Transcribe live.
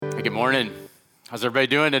Hey, good morning. How's everybody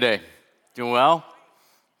doing today? Doing well?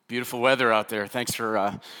 Beautiful weather out there. Thanks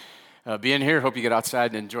for being here. Hope you get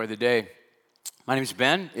outside and enjoy the day. My name's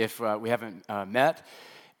Ben, if we haven't met.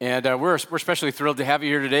 And we're especially thrilled to have you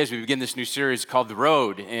here today as we begin this new series called The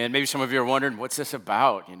Road. And maybe some of you are wondering, what's this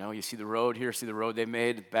about? You know, you see the road here, see the road they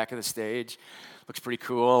made at the back of the stage. Looks pretty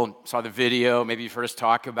cool. Saw the video. Maybe you've heard us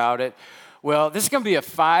talk about it. Well, this is going to be a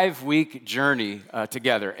 5-week journey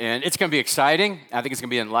together. And it's going to be exciting. I think it's going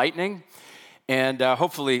to be enlightening and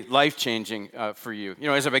hopefully life-changing for you. You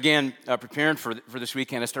know, as I began preparing for this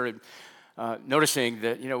weekend, I started noticing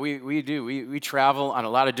that, you know, we travel on a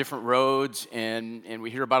lot of different roads, and we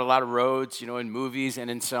hear about a lot of roads, you know, in movies and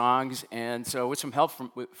in songs. And so with some help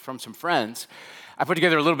from some friends, I put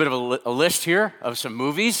together a little bit of a list here of some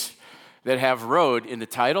movies that have road in the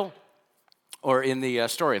title or in the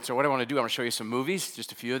story. And so what I want to do, I want to show you some movies,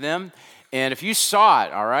 just a few of them. And if you saw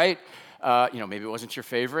it, all right, you know, maybe it wasn't your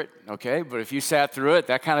favorite, okay, but if you sat through it,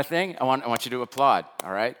 that kind of thing, I want you to applaud,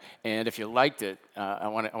 all right? And if you liked it, I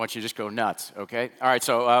want you to just go nuts, okay? All right,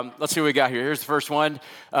 so let's see what we got here. Here's the first one,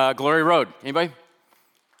 Glory Road. Anybody?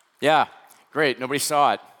 Yeah, great. Nobody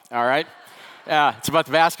saw it, all right? Yeah, it's about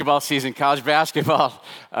the basketball season, college basketball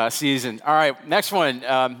season. All right, next one.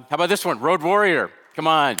 How about this one, Road Warrior? Come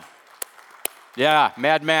on. Yeah,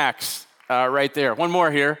 Mad Max right there. One more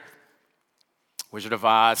here, Wizard of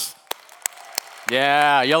Oz.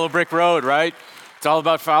 Yeah, Yellow Brick Road, right? It's all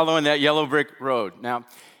about following that yellow brick road. Now,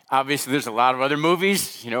 obviously, there's a lot of other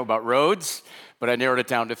movies, you know, about roads, but I narrowed it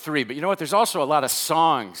down to 3. But you know what? There's also a lot of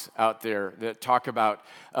songs out there that talk about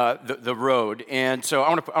the road. And so I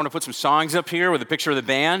want to put some songs up here with a picture of the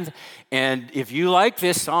band. And if you like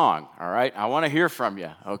this song, all right, I want to hear from you,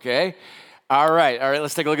 okay? All right,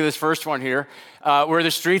 let's take a look at this first one here. Where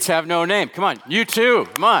the Streets Have No Name. Come on,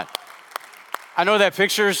 U2, come on. I know that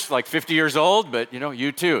picture's like 50 years old, but you know,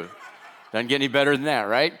 U2. Doesn't get any better than that,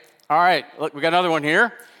 right? All right, look, we got another one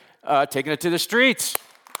here. Taking It to the Streets.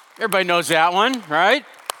 Everybody knows that one, right?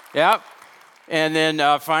 Yeah. And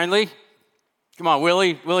then finally, come on,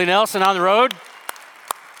 Willie Nelson on the Road.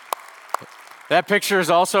 That picture is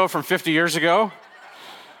also from 50 years ago.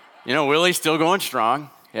 You know, Willie's still going strong,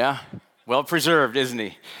 yeah. Well preserved, isn't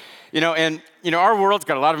he? You know, and you know, our world's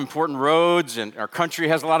got a lot of important roads, and our country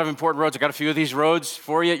has a lot of important roads. I got a few of these roads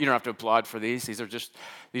for you. You don't have to applaud for these. These are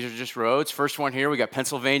just roads. First one here, we got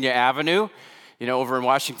Pennsylvania Avenue. You know, over in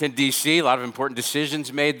Washington D.C., a lot of important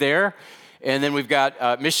decisions made there. And then we've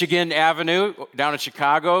got Michigan Avenue down in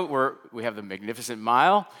Chicago, where we have the Magnificent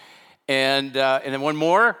Mile. And then one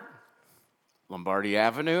more, Lombardi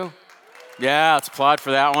Avenue. Yeah, let's applaud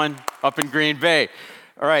for that one. Up in Green Bay.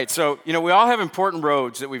 All right, so, you know, we all have important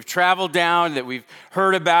roads that we've traveled down, that we've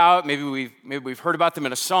heard about. Maybe we've heard about them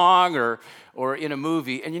in a song or in a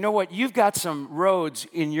movie. And you know what? You've got some roads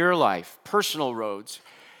in your life, personal roads,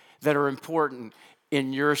 that are important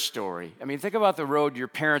in your story. I mean, think about the road your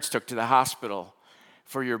parents took to the hospital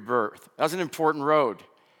for your birth. That was an important road.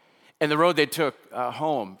 And the road they took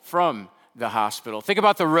home from the hospital. Think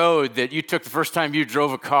about the road that you took the first time you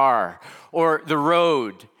drove a car, or the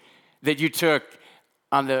road that you took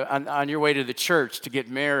on your way to the church to get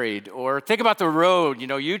married, or think about the road, you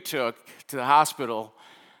know, you took to the hospital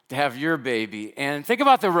to have your baby. And think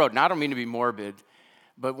about the road. Now, I don't mean to be morbid,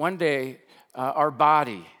 but one day our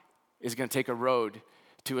body is going to take a road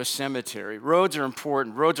to a cemetery. Roads are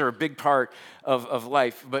important. Roads are a big part of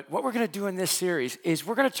life. But what we're going to do in this series is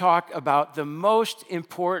we're going to talk about the most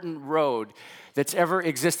important road that's ever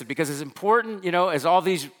existed. Because as important, you know, as all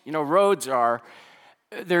these, you know, roads are,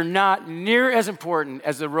 they're not near as important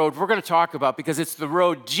as the road we're going to talk about, because it's the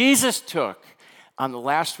road Jesus took on the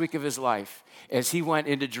last week of his life as he went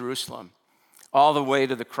into Jerusalem, all the way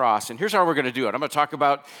to the cross. And here's how we're going to do it. I'm going to talk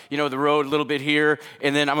about, you know, the road a little bit here,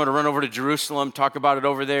 and then I'm going to run over to Jerusalem, talk about it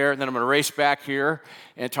over there, and then I'm going to race back here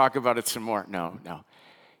and talk about it some more. No.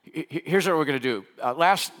 Here's what we're going to do.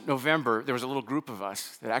 Last November, there was a little group of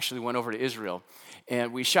us that actually went over to Israel,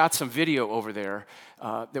 and we shot some video over there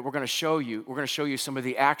that we're going to show you. We're going to show you some of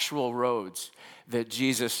the actual roads that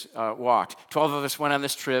Jesus walked. 12 of us went on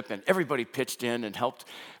this trip, and everybody pitched in and helped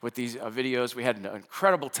with these videos. We had an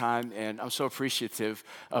incredible time, and I'm so appreciative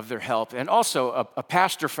of their help. And also a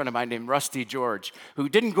pastor friend of mine named Rusty George, who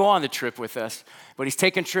didn't go on the trip with us, but he's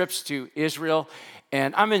taken trips to Israel,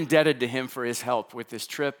 and I'm indebted to him for his help with this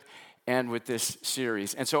trip and with this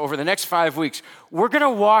series. And so over the next 5 weeks, we're going to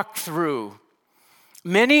walk through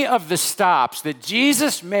many of the stops that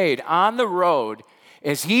Jesus made on the road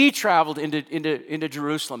as he traveled into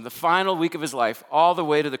Jerusalem, the final week of his life, all the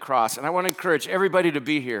way to the cross. And I want to encourage everybody to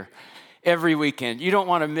be here every weekend. You don't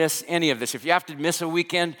want to miss any of this. If you have to miss a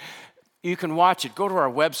weekend, you can watch it. Go to our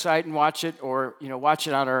website and watch it, or watch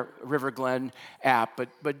it on our River Glen app.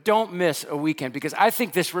 But don't miss a weekend, because I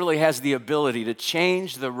think this really has the ability to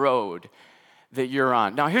change the road that you're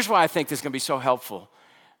on. Now, here's why I think this is going to be so helpful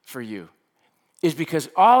for you, is because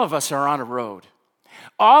all of us are on a road.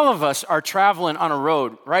 All of us are traveling on a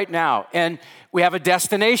road right now, and we have a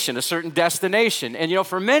destination, a certain destination. And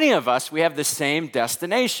for many of us, we have the same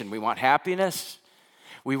destination. We want happiness.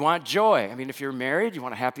 We want joy. I mean, if you're married, you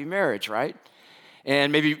want a happy marriage, right?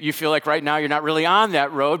 And maybe you feel like right now you're not really on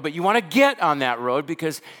that road, but you want to get on that road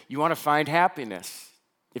because you want to find happiness.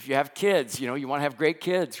 If you have kids, you want to have great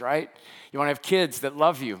kids, right? You want to have kids that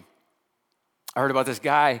love you. I heard about this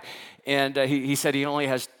guy, and he said he only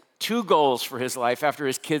has 2 goals for his life after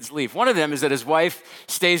his kids leave. One of them is that his wife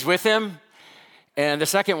stays with him, and the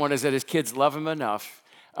second one is that his kids love him enough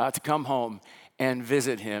to come home and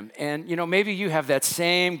visit him. And maybe you have that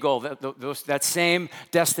same goal, that same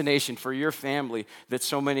destination for your family that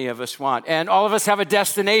so many of us want. And all of us have a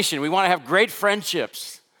destination. We want to have great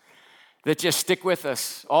friendships that just stick with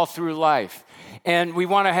us all through life. And we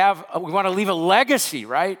want to leave a legacy,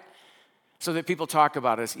 right? So that people talk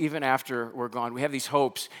about us even after we're gone. We have these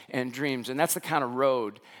hopes and dreams, and that's the kind of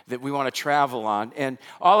road that we want to travel on. And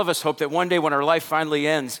all of us hope that one day when our life finally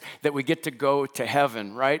ends, that we get to go to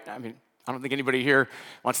heaven, right? I mean, I don't think anybody here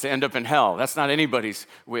wants to end up in hell. That's not anybody's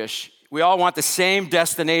wish. We all want the same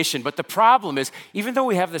destination, but the problem is, even though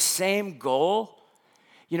we have the same goal,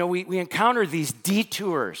 we encounter these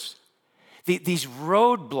detours, these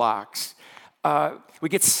roadblocks. We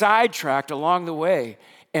get sidetracked along the way,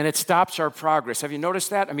 and it stops our progress. Have you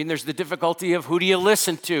noticed that? I mean, there's the difficulty of who do you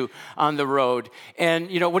listen to on the road? And,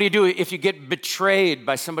 what do you do if you get betrayed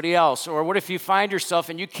by somebody else? Or what if you find yourself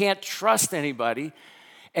and you can't trust anybody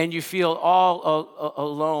and you feel all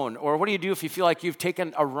alone? Or what do you do if you feel like you've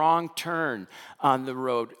taken a wrong turn on the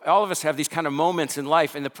road? All of us have these kind of moments in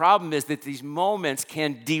life, and the problem is that these moments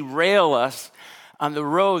can derail us on the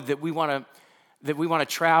road that we want to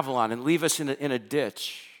travel on and leave us in a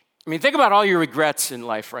ditch. I mean, think about all your regrets in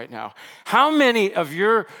life right now. How many of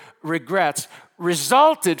your regrets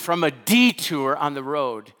resulted from a detour on the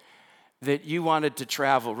road that you wanted to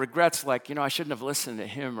travel? Regrets like, I shouldn't have listened to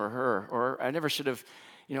him or her, or I never should have,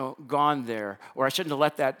 gone there, or I shouldn't have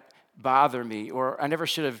let that bother me, or I never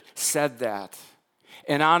should have said that.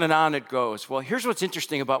 And on it goes. Well, here's what's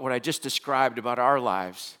interesting about what I just described about our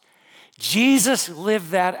lives. Jesus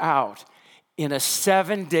lived that out in a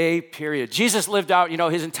 7-day period. Jesus lived out,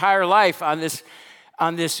 his entire life on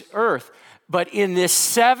this earth. But in this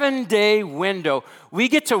 7-day window, we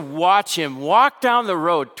get to watch him walk down the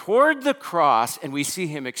road toward the cross, and we see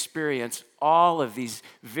him experience all of these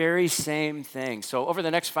very same things. So over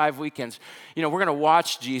the next 5 weekends, we're going to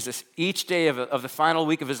watch Jesus each day of the final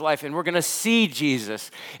week of his life, and we're going to see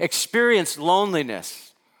Jesus experience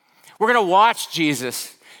loneliness. We're going to watch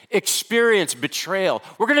Jesus experience betrayal.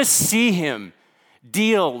 We're going to see him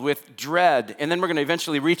deal with dread, and then we're going to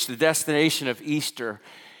eventually reach the destination of Easter,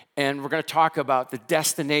 and we're going to talk about the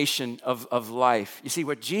destination of life. You see,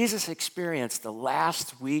 what Jesus experienced the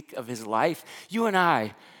last week of his life, you and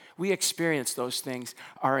I, we experience those things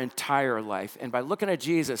our entire life. And by looking at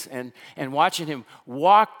Jesus and watching him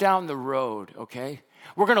walk down the road, okay,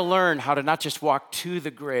 we're going to learn how to not just walk to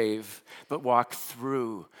the grave, but walk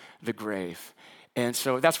through the grave. And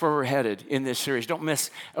so that's where we're headed in this series. Don't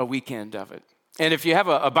miss a weekend of it. And if you have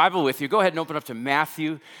a Bible with you, go ahead and open up to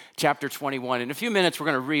Matthew chapter 21. In a few minutes, we're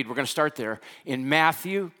going to read. We're going to start there in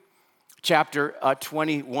Matthew chapter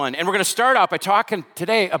 21. And we're going to start out by talking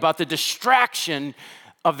today about the distraction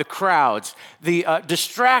of the crowds, the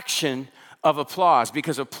distraction of applause,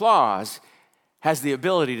 because applause has the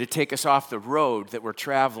ability to take us off the road that we're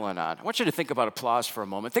traveling on. I want you to think about applause for a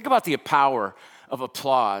moment. Think about the power of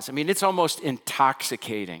applause. I mean, it's almost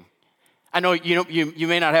intoxicating. I know you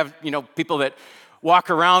may not have people that walk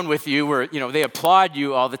around with you where they applaud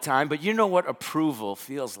you all the time, but you know what approval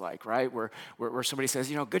feels like, right? Where somebody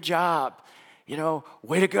says, good job,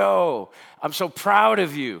 way to go. I'm so proud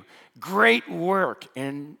of you. Great work,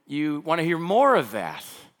 and you want to hear more of that.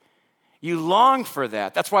 You long for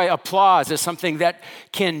that. That's why applause is something that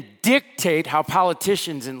can dictate how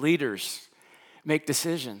politicians and leaders make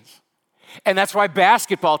decisions. And that's why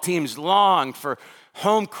basketball teams long for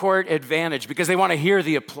home court advantage, because they want to hear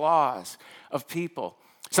the applause of people.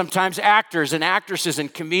 Sometimes actors and actresses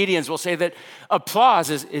and comedians will say that applause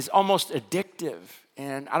is almost addictive,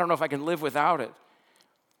 and I don't know if I can live without it.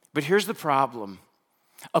 But here's the problem.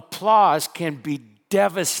 Applause can be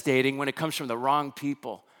devastating when it comes from the wrong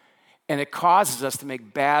people, and it causes us to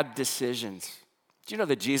make bad decisions. Do you know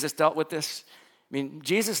that Jesus dealt with this? I mean,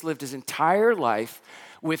 Jesus lived his entire life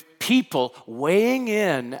with people weighing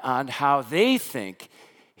in on how they think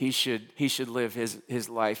he should live his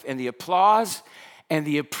life. And the applause and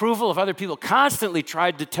the approval of other people constantly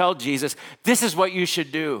tried to tell Jesus, this is what you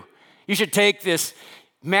should do. You should take this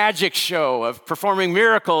magic show of performing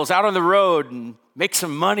miracles out on the road and make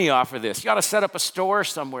some money off of this. You ought to set up a store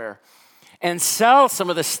somewhere and sell some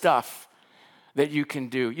of the stuff that you can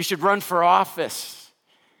do. You should run for office.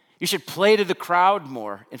 You should play to the crowd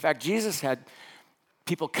more. In fact, Jesus had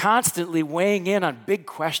people constantly weighing in on big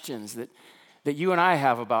questions that you and I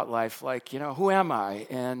have about life, like, who am I?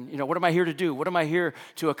 And, what am I here to do? What am I here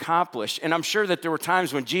to accomplish? And I'm sure that there were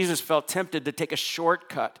times when Jesus felt tempted to take a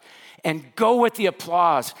shortcut and go with the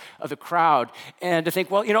applause of the crowd and to think,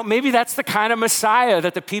 well, maybe that's the kind of Messiah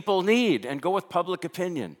that the people need, and go with public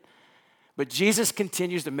opinion. But Jesus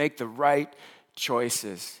continues to make the right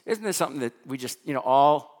choices. Isn't this something that we just,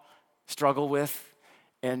 all struggle with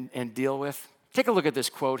and deal with? Take a look at this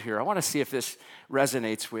quote here. I want to see if this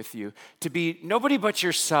resonates with you. To be nobody but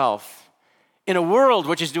yourself in a world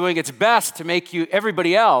which is doing its best to make you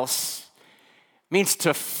everybody else means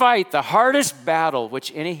to fight the hardest battle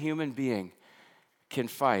which any human being can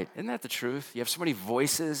fight. Isn't that the truth? You have so many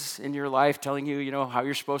voices in your life telling you, how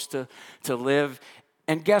you're supposed to live.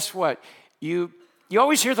 And guess what? You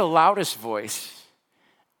always hear the loudest voice,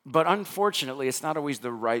 but unfortunately, it's not always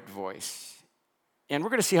the right voice. And we're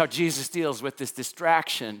going to see how Jesus deals with this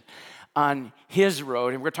distraction on his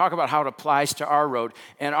road, and we're going to talk about how it applies to our road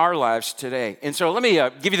and our lives today. And so let me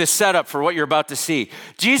give you the setup for what you're about to see.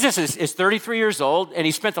 Jesus is 33 years old, and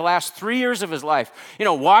he spent the last 3 years of his life,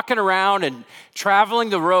 walking around and traveling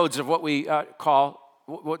the roads of what we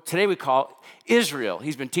what today we call Israel.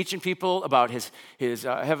 He's been teaching people about his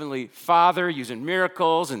heavenly Father, using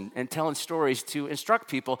miracles and telling stories to instruct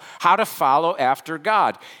people how to follow after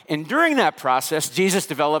God. And during that process, Jesus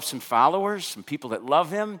developed some followers, some people that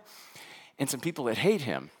love him, and some people that hate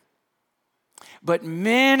him. But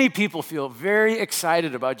many people feel very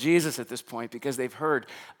excited about Jesus at this point because they've heard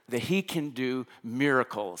that he can do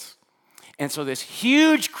miracles. And so this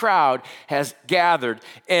huge crowd has gathered.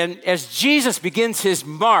 And as Jesus begins his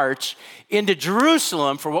march into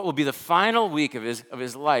Jerusalem for what will be the final week of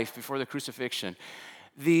his life before the crucifixion,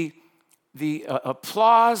 the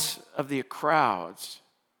applause of the crowds,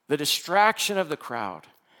 the distraction of the crowd,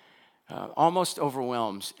 almost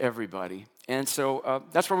overwhelms everybody. And so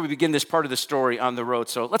that's where we begin this part of the story on the road.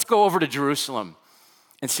 So let's go over to Jerusalem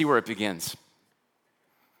and see where it begins.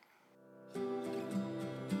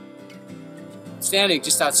 Standing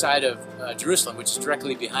just outside of Jerusalem, which is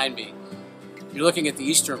directly behind me, you're looking at the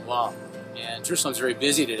Eastern Wall. And Jerusalem's very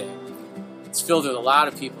busy today. It's filled with a lot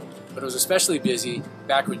of people, but it was especially busy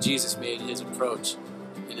back when Jesus made his approach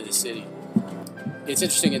into the city. It's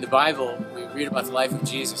interesting, in the Bible, we read about the life of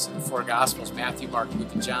Jesus in the four Gospels, Matthew, Mark,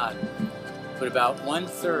 Luke, and John. But about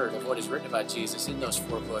 1/3 of what is written about Jesus in those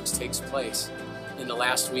four books takes place in the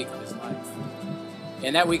last week of his life.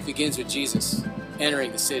 And that week begins with Jesus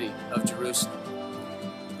entering the city of Jerusalem.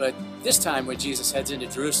 But this time when Jesus heads into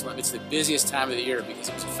Jerusalem, it's the busiest time of the year because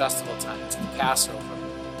it was a festival time. It's the Passover.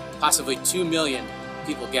 Possibly 2 million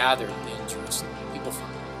people gathered in Jerusalem. People from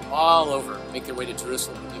all over make their way to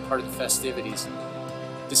Jerusalem to be part of the festivities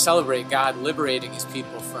to celebrate God liberating his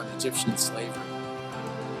people from Egyptian slavery.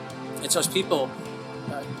 And so as people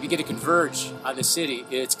begin to converge on the city,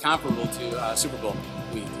 it's comparable to Super Bowl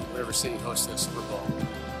week, whatever city hosts the Super Bowl.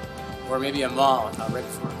 Or maybe a mall right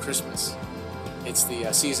before Christmas. It's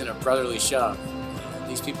the season of brotherly shove. And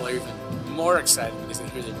these people are even more excited because they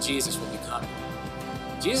hear that Jesus will be coming.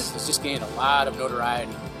 Jesus has just gained a lot of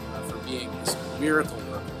notoriety for being this miracle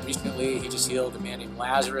worker. Recently, he just healed a man named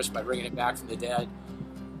Lazarus by bringing him back from the dead.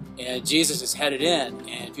 And Jesus is headed in,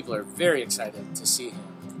 and people are very excited to see him.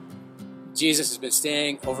 Jesus has been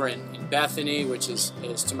staying over in Bethany, which is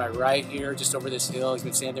to my right here, just over this hill. He's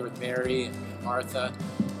been staying there with Mary and Martha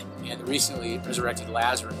and the recently resurrected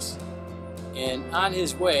Lazarus. And on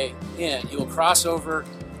his way in, he will cross over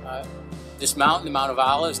this mountain, the Mount of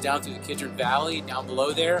Olives, down through the Kidron Valley, down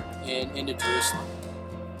below there, and into Jerusalem.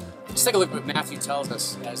 Let's take a look at what Matthew tells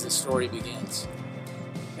us as this story begins.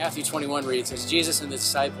 Matthew 21 reads, as Jesus and the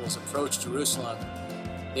disciples approached Jerusalem,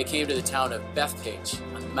 they came to the town of Bethpage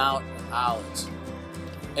on the Mount of Olives.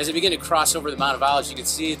 As they begin to cross over the Mount of Olives, you can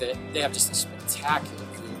see that they have just a spectacular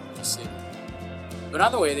view of the city. But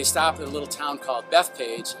on the way, they stop at a little town called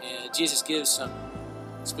Bethpage, and Jesus gives some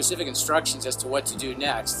specific instructions as to what to do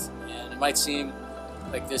next. And it might seem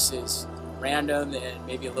like this is random and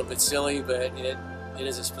maybe a little bit silly, but it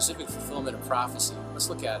is a specific fulfillment of prophecy. Let's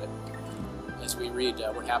look at it as we read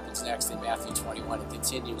what happens next in Matthew 21. It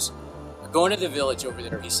continues. Go into the village over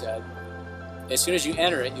there, he said, As soon as you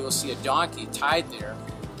enter it, you will see a donkey tied there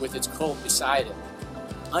with its colt beside it.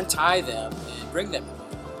 Untie them and bring them to me.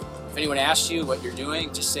 If anyone asks you what you're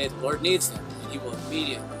doing, just say the Lord needs them, and he will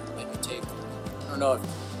immediately let you take them. I don't know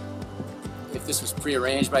if this was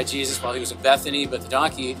prearranged by Jesus while he was in Bethany, but the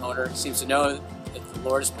donkey owner seems to know that the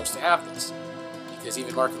Lord is supposed to have this. Because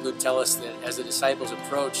even Mark and Luke tell us that as the disciples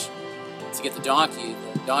approach to get the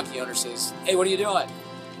donkey owner says, "Hey, what are you doing?"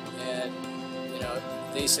 And,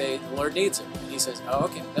 they say, "The Lord needs it." And he says, "Oh,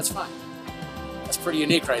 okay, that's fine." That's pretty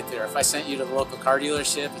unique right there. If I sent you to the local car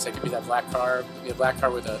dealership and said, "Give me that black car, give me a black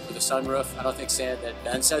car with a sunroof," I don't think saying that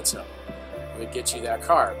Ben said so would get you that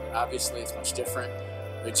car. But obviously, it's much different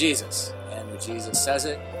with Jesus. And when Jesus says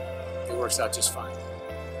it, it works out just fine.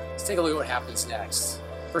 Let's take a look at what happens next.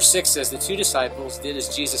 Verse 6 says, the two disciples did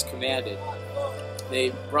as Jesus commanded. They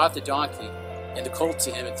brought the donkey and the colt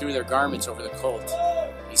to him and threw their garments over the colt.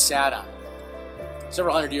 He sat on it.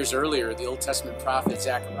 Several hundred years earlier, the Old Testament prophet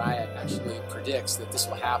Zechariah actually predicts that this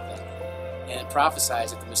will happen and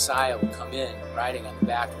prophesies that the Messiah will come in riding on the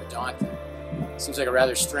back of a donkey. Seems like a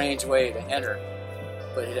rather strange way to enter,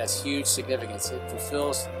 but it has huge significance. It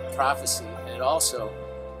fulfills prophecy, and it also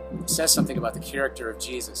says something about the character of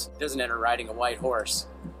Jesus. He doesn't enter riding a white horse.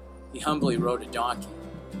 He humbly rode a donkey.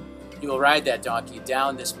 He will ride that donkey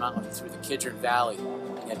down this mountain through the Kidron Valley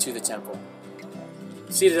and to the temple.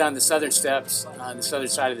 Seated on the southern steps, on the southern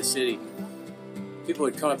side of the city, people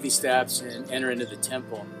would come up these steps and enter into the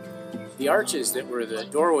temple. The arches that were the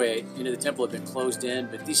doorway into the temple have been closed in,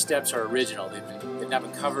 but these steps are original. They've not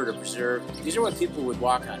been covered or preserved. These are what people would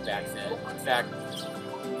walk on back then. In fact,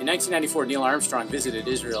 in 1994, Neil Armstrong visited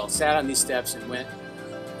Israel, sat on these steps and went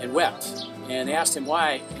and wept. And they asked him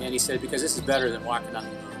why, and he said, because this is better than walking on the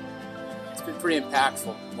moon. It's been a pretty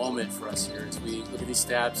impactful moment for us here as we look at these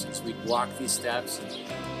steps, as we walk these steps,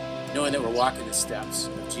 knowing that we're walking the steps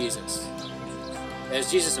of Jesus. As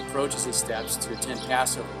Jesus approaches these steps to attend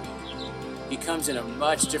Passover week, he comes in a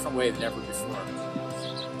much different way than ever before.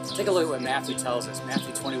 Take a look at what Matthew tells us.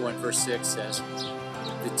 Matthew 21, verse 6 says,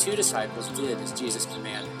 the two disciples did as Jesus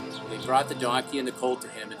commanded. They brought the donkey and the colt to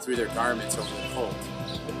him and threw their garments over the colt.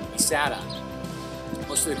 He sat on it.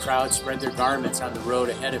 Most of the crowd spread their garments on the road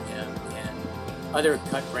ahead of him, and other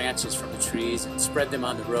cut branches from the trees and spread them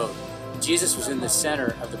on the road. Jesus was in the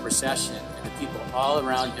center of the procession, and the people all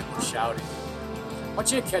around him were shouting. I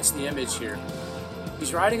want you to catch the image here.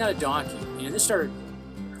 He's riding on a donkey, and this started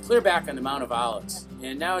clear back on the Mount of Olives.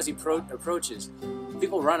 And now as he approaches,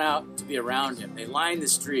 people run out to be around him. They line the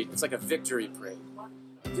street. It's like a victory parade.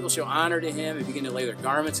 People show honor to him and begin to lay their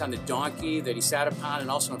garments on the donkey that he sat upon and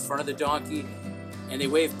also in front of the donkey. And they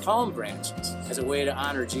wave palm branches as a way to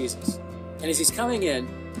honor Jesus. And as he's coming in,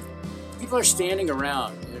 people are standing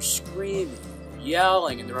around and they're screaming,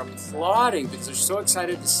 yelling, and they're applauding because they're so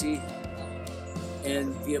excited to see him.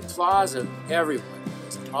 And the applause of everyone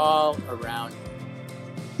is all around him.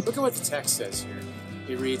 Look at what the text says here.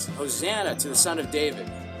 It reads, Hosanna to the Son of David.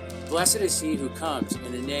 Blessed is he who comes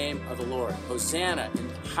in the name of the Lord. Hosanna in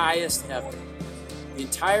the highest heaven. The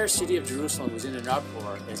entire city of Jerusalem was in an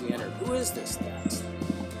uproar as he entered. Who is this, they asked?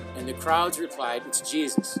 And the crowds replied, it's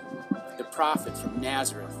Jesus, the prophet from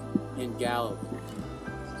Nazareth in Galilee.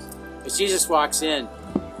 As Jesus walks in,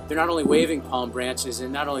 they're not only waving palm branches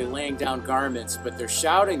and not only laying down garments, but they're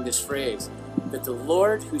shouting this phrase, that the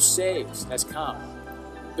Lord who saves has come.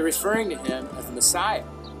 They're referring to him as the Messiah,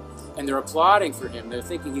 and they're applauding for him. They're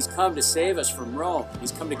thinking he's come to save us from Rome.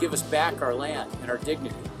 He's come to give us back our land and our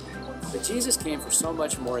dignity. But Jesus came for so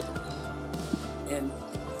much more than that. And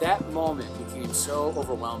that moment became so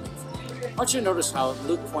overwhelming for me. I want you to notice how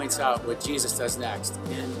Luke points out what Jesus does next.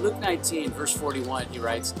 In Luke 19, verse 41, he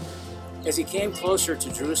writes, as he came closer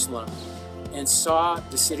to Jerusalem and saw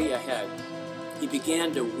the city ahead, he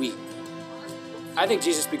began to weep. I think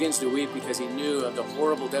Jesus begins to weep because he knew of the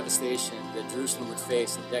horrible devastation that Jerusalem would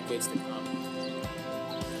face in decades to come.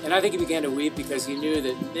 And I think he began to weep because he knew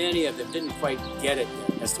that many of them didn't quite get it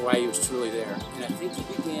yet as to why he was truly there. And I think he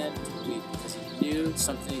began to weep because he knew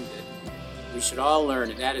something that we should all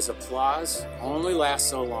learn, and that is applause only lasts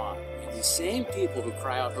so long. And these same people who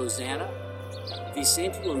cry out, Hosanna, these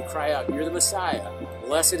same people who cry out, you're the Messiah,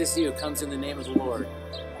 blessed is he who comes in the name of the Lord,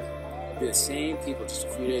 will be the same people just a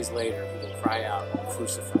few days later who will cry out,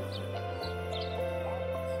 crucify him.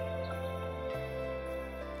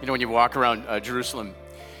 You know, when you walk around Jerusalem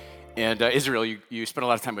and Israel, you spend a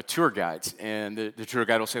lot of time with tour guides. And the tour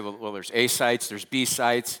guide will say, well, there's A sites, there's B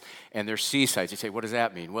sites, and there's C sites. You say, what does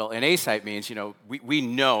that mean? Well, an A site means, you know, we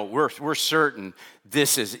know, we're certain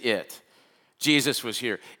this is it. Jesus was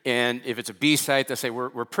here. And if it's a B site, they'll say,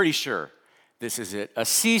 we're pretty sure this is it. A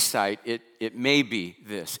C site, it may be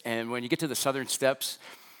this. And when you get to the southern steps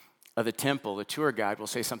of the temple, the tour guide will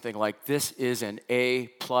say something like, this is an A+++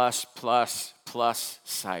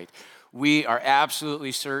 site. We are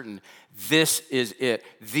absolutely certain this is it.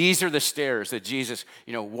 These are the stairs that Jesus,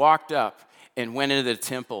 walked up and went into the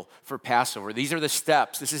temple for Passover. These are the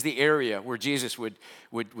steps. This is the area where Jesus would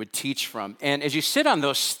teach from. And as you sit on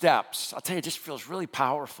those steps, I'll tell you, it just feels really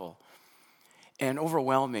powerful and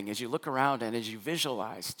overwhelming as you look around and as you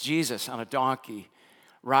visualize Jesus on a donkey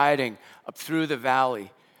riding up through the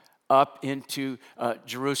valley up into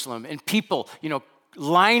Jerusalem, and people,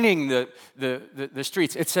 lining the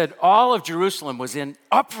streets. It said all of Jerusalem was in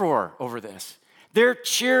uproar over this. They're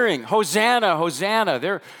cheering, Hosanna, Hosanna.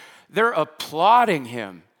 They're applauding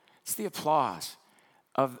him. It's the applause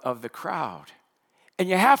of the crowd. And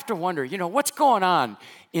you have to wonder, what's going on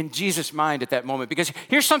in Jesus' mind at that moment? Because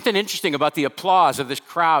here's something interesting about the applause of this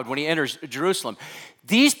crowd when he enters Jerusalem.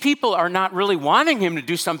 These people are not really wanting him to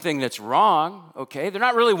do something that's wrong, okay? They're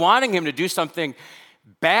not really wanting him to do something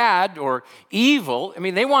bad or evil. I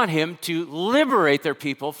mean, they want him to liberate their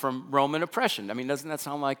people from Roman oppression. I mean, doesn't that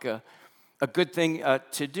sound like a good thing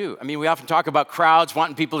to do? I mean, we often talk about crowds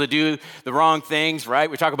wanting people to do the wrong things, right?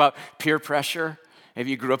 We talk about peer pressure. Maybe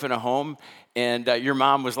you grew up in a home and your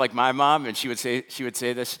mom was like my mom, and she would say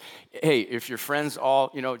this, hey, if your friends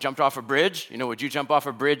all, jumped off a bridge, would you jump off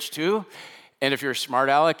a bridge too? And if you're a smart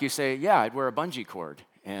aleck, you say, yeah, I'd wear a bungee cord.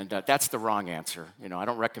 And that's the wrong answer. I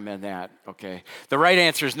don't recommend that, okay? The right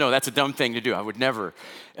answer is no, that's a dumb thing to do. I would never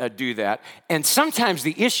do that. And sometimes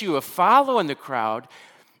the issue of following the crowd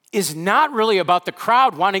is not really about the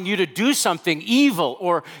crowd wanting you to do something evil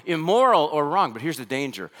or immoral or wrong. But here's the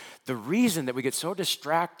danger. The reason that we get so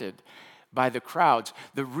distracted by the crowds,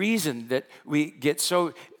 the reason that we get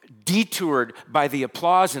so detoured by the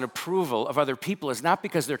applause and approval of other people is not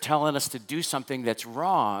because they're telling us to do something that's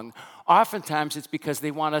wrong. Oftentimes it's because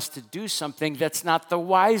they want us to do something that's not the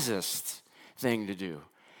wisest thing to do.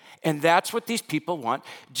 And that's what these people want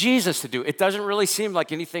Jesus to do. It doesn't really seem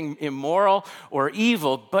like anything immoral or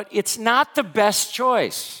evil, but it's not the best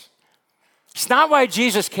choice. It's not why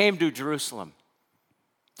Jesus came to Jerusalem.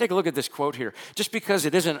 Take a look at this quote here. Just because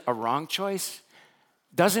it isn't a wrong choice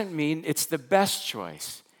doesn't mean it's the best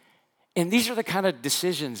choice. And these are the kind of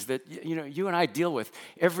decisions that you and I deal with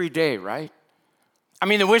every day, right? I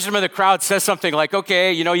mean, the wisdom of the crowd says something like,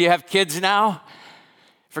 okay, you have kids now.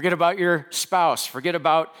 Forget about your spouse. Forget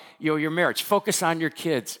about your marriage. Focus on your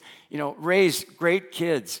kids. Raise great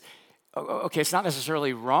kids. Okay, it's not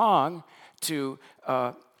necessarily wrong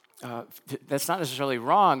that's not necessarily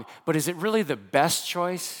wrong, but is it really the best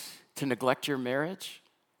choice to neglect your marriage?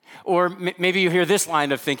 Or maybe you hear this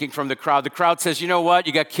line of thinking from the crowd. The crowd says, you know what,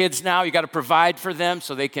 you got kids now, you got to provide for them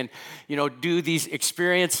so they can, do these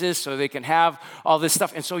experiences, so they can have all this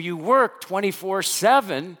stuff. And so you work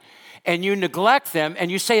 24/7 and you neglect them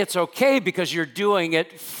and you say it's okay because you're doing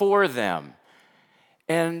it for them.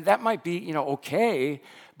 And that might be, okay,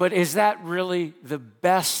 but is that really the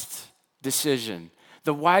best decision?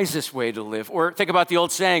 The wisest way to live? Or think about the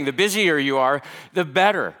old saying, the busier you are, the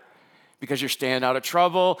better. Because you're staying out of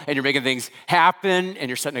trouble and you're making things happen and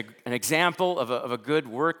you're setting an example of a good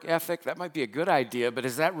work ethic. That might be a good idea, but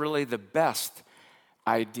is that really the best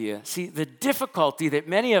idea? See, the difficulty that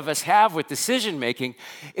many of us have with decision making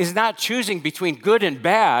is not choosing between good and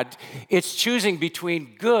bad, it's choosing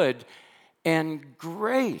between good and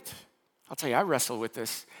great. I'll tell you, I wrestle with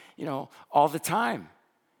this, all the time.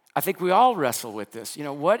 I think we all wrestle with this.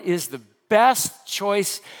 What is the best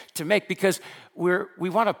choice to make? Because we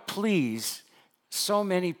want to please so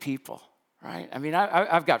many people, right? I mean,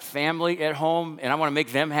 I've got family at home, and I want to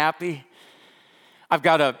make them happy. I've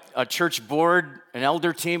got a church board, an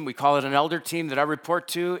elder team. We call it an elder team that I report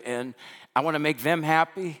to, and I want to make them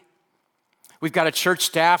happy. We've got a church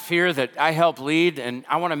staff here that I help lead, and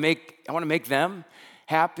I want to make them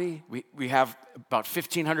happy. We have about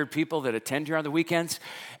 1,500 people that attend here on the weekends,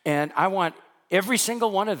 and I want every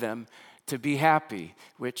single one of them to be happy,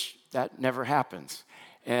 which that never happens.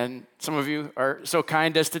 And some of you are so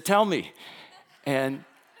kind as to tell me. And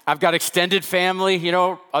I've got extended family,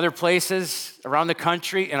 other places around the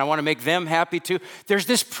country, and I want to make them happy too. There's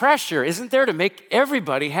this pressure, isn't there, to make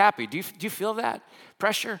everybody happy? Do you feel that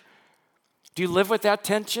pressure? Do you live with that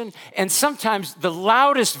tension? And sometimes the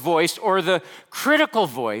loudest voice or the critical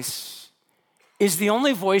voice is the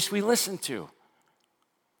only voice we listen to.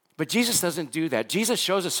 But Jesus doesn't do that. Jesus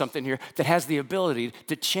shows us something here that has the ability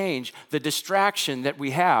to change the distraction that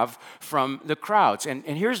we have from the crowds. And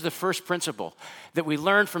here's the first principle that we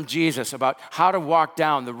learn from Jesus about how to walk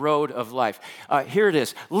down the road of life. Here it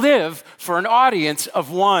is. Live for an audience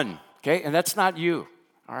of one. okay? And that's not you,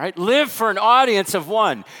 all right? Live for an audience of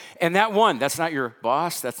one. And that one, that's not your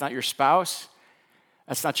boss, that's not your spouse,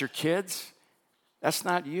 that's not your kids, that's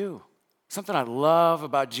not you. Something I love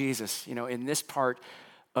about Jesus, in this part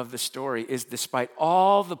of the story is despite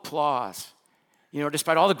all the applause,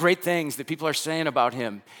 despite all the great things that people are saying about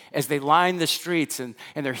him as they line the streets and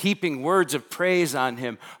they're heaping words of praise on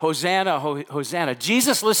him, Hosanna, Hosanna.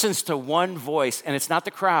 Jesus listens to one voice, and it's not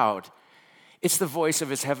the crowd. It's the voice of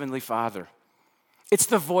his heavenly Father. It's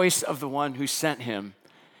the voice of the one who sent him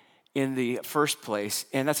in the first place.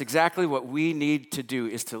 And that's exactly what we need to do,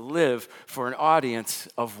 is to live for an audience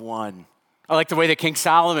of one. I like the way that King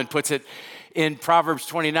Solomon puts it in Proverbs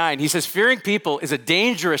 29. He says, fearing people is a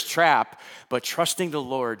dangerous trap, but trusting the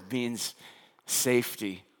Lord means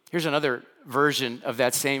safety. Here's another version of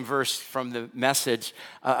that same verse from the Message.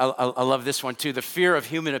 I love this one too. The fear of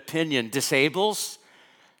human opinion disables.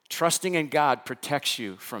 Trusting in God protects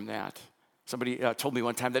you from that. Somebody told me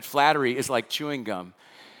one time that flattery is like chewing gum.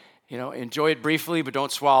 Enjoy it briefly, but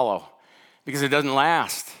don't swallow, because it doesn't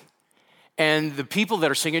last. And the people that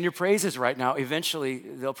are singing your praises right now, eventually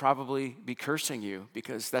they'll probably be cursing you,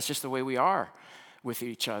 because that's just the way we are with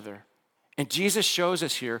each other. And Jesus shows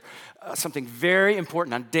us here something very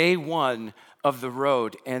important on day one of the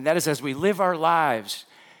road, and that is, as we live our lives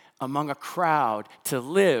among a crowd, to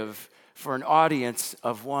live for an audience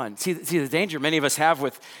of one. See the danger many of us have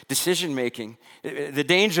with decision making, the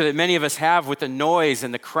danger that many of us have with the noise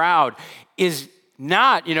and the crowd is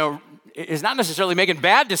not necessarily making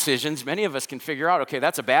bad decisions. Many of us can figure out, okay,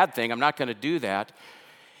 that's a bad thing, I'm not going to do that.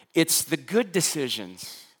 It's the good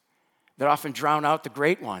decisions that often drown out the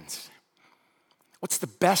great ones. What's the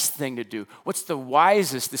best thing to do? What's the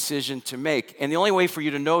wisest decision to make? And the only way for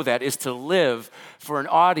you to know that is to live for an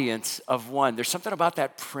audience of one. There's something about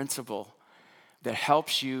that principle that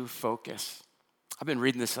helps you focus. I've been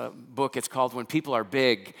reading this book. It's called When People Are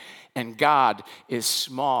Big and God is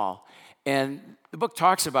Small. And the book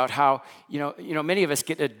talks about how, many of us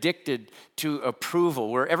get addicted to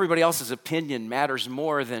approval, where everybody else's opinion matters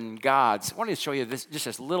more than God's. I wanted to show you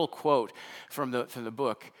this little quote from the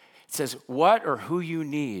book. It says, what or who you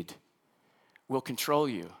need will control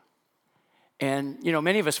you. And,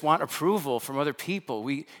 many of us want approval from other people.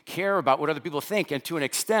 We care about what other people think, and to an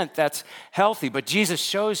extent, that's healthy. But Jesus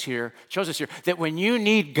shows us here that when you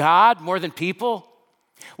need God more than people,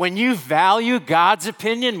 when you value God's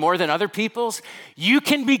opinion more than other people's, you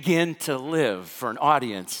can begin to live for an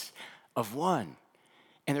audience of one.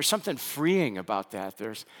 And there's something freeing about that.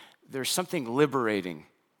 There's something liberating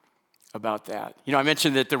about that. I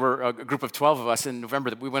mentioned that there were a group of 12 of us in November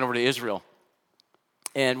that we went over to Israel.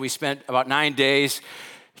 And we spent about 9 days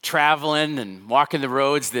traveling and walking the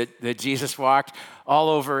roads that Jesus walked all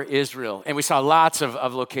over Israel. And we saw lots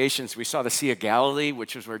of locations. We saw the Sea of Galilee,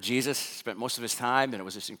 which was where Jesus spent most of his time, and it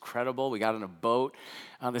was just incredible. We got on a boat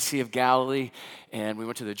on the Sea of Galilee, and we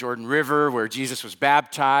went to the Jordan River, where Jesus was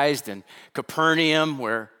baptized, and Capernaum,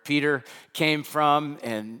 where Peter came from,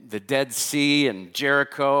 and the Dead Sea, and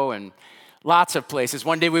Jericho, and lots of places.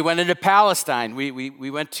 One day we went into Palestine. We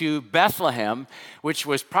went to Bethlehem, which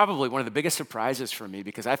was probably one of the biggest surprises for me,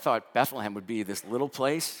 because I thought Bethlehem would be this little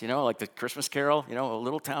place, like the Christmas Carol, a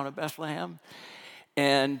little town of Bethlehem.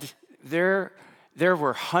 And there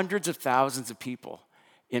were hundreds of thousands of people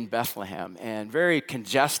in Bethlehem, and very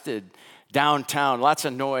congested downtown, lots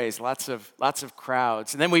of noise, lots of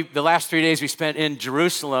crowds. And then the last 3 days we spent in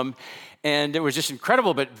Jerusalem, and it was just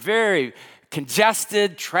incredible, but very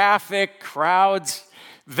congested, traffic, crowds,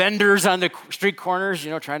 vendors on the street corners,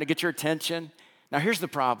 trying to get your attention. Now, here's the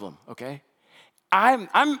problem, okay? I'm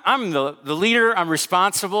the leader, I'm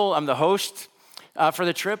responsible, I'm the host for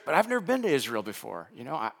the trip, but I've never been to Israel before.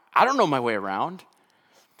 I don't know my way around.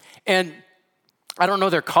 And I don't know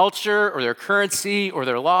their culture or their currency or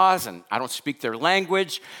their laws, and I don't speak their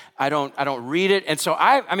language. I don't read it. And so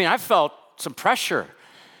I felt some pressure.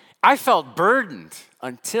 I felt burdened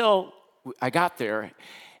until I got there,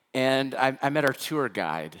 and I met our tour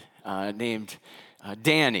guide named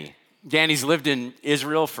Danny. Danny's lived in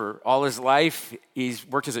Israel for all his life. He's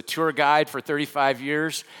worked as a tour guide for 35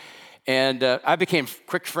 years, and I became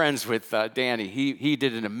quick friends with Danny. He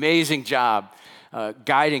did an amazing job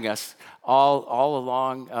guiding us all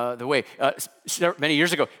along the way. Many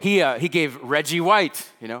years ago, he gave Reggie White,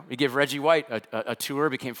 a tour,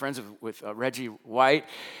 became friends with Reggie White.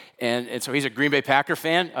 And so he's a Green Bay Packer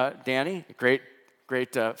fan, Danny, great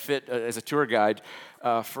fit as a tour guide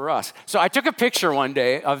for us. So I took a picture one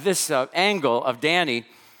day of this angle of Danny,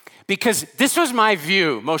 because this was my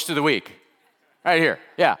view most of the week, right here.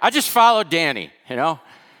 Yeah, I just followed Danny,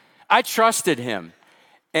 I trusted him.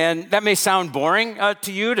 And that may sound boring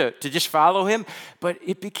to you to just follow him, but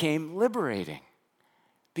it became liberating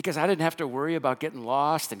because I didn't have to worry about getting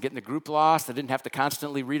lost and getting the group lost. I didn't have to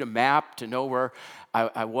constantly read a map to know where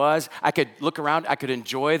I was. I could look around. I could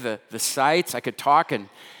enjoy the sights. I could talk and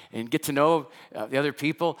get to know the other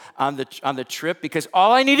people on the trip because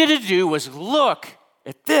all I needed to do was look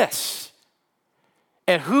at this,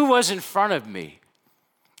 at who was in front of me.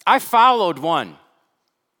 I followed one.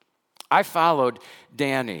 I followed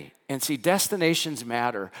Danny. And see, destinations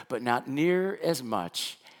matter, but not near as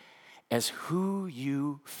much as who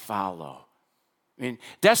you follow. I mean,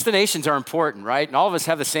 destinations are important, right? And all of us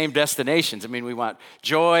have the same destinations. I mean, we want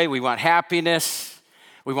joy, we want happiness,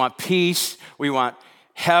 we want peace, we want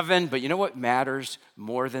heaven. But you know what matters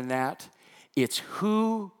more than that? It's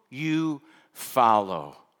who you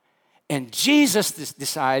follow. And Jesus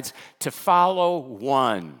decides to follow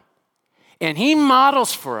one. And he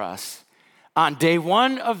models for us on day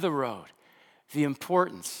one of the road the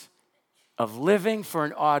importance of living for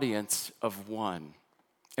an audience of one.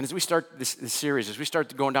 And as we start this series, as we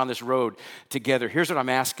start going down this road together, here's what I'm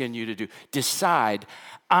asking you to do. Decide,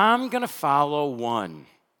 I'm going to follow one,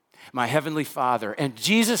 my heavenly Father, and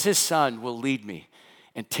Jesus, his son, will lead me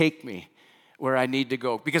and take me where I need to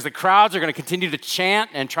go. Because the crowds are going to continue to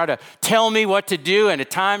chant and try to tell me what to do, and at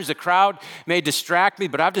times the crowd may distract me,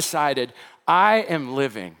 but I've decided I am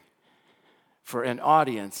living for an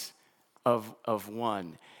audience of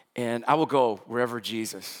one, and I will go wherever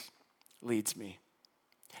Jesus leads me.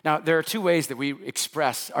 Now, there are two ways that we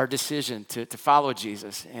express our decision to follow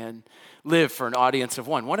Jesus and live for an audience of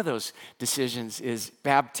one. One of those decisions is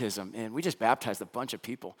baptism, and we just baptized a bunch of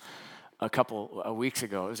people a couple of weeks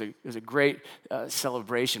ago. It was a great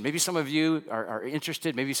celebration. Maybe some of you are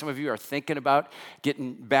interested. Maybe some of you are thinking about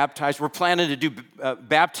getting baptized. We're planning to do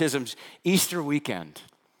baptisms Easter weekend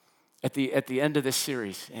at the end of this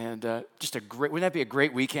series. And wouldn't that be a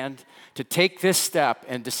great weekend to take this step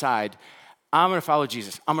and decide, I'm going to follow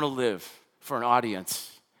Jesus. I'm going to live for an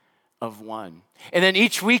audience of one. And then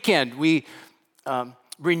each weekend we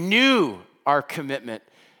renew our commitment,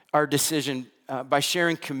 our decision by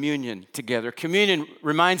sharing communion together. Communion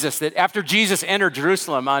reminds us that after Jesus entered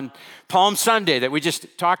Jerusalem on Palm Sunday that we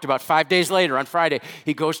just talked about, 5 days later on Friday,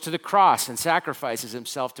 he goes to the cross and sacrifices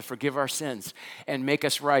himself to forgive our sins and make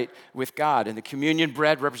us right with God. And the communion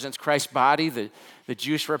bread represents Christ's body. The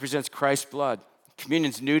juice represents Christ's blood.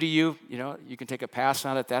 Communion's new to you, you can take a pass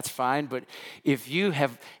on it, that's fine. But if you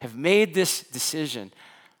have made this decision,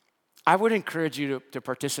 I would encourage you to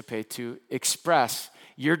participate, to express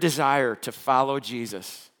your desire to follow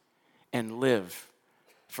Jesus and live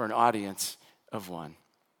for an audience of one.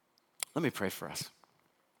 Let me pray for us.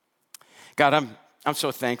 God, I'm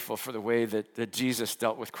so thankful for the way that Jesus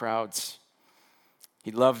dealt with crowds.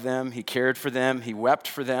 He loved them, he cared for them, he wept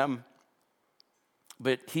for them,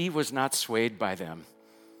 but he was not swayed by them.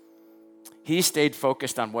 He stayed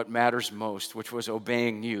focused on what matters most, which was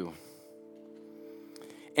obeying you.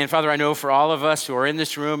 And Father, I know for all of us who are in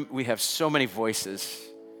this room, we have so many voices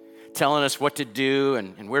telling us what to do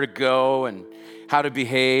and where to go and how to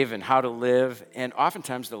behave and how to live. And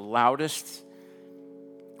oftentimes the loudest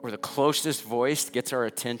or the closest voice gets our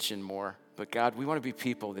attention more. But God, we want to be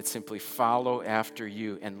people that simply follow after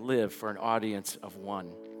you and live for an audience of one.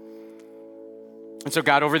 And so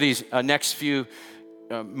God, over these next few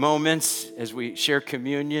moments as we share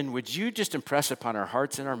communion, would you just impress upon our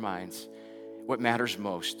hearts and our minds what matters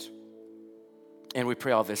most? And we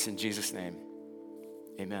pray all this in Jesus' name.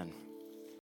 Amen.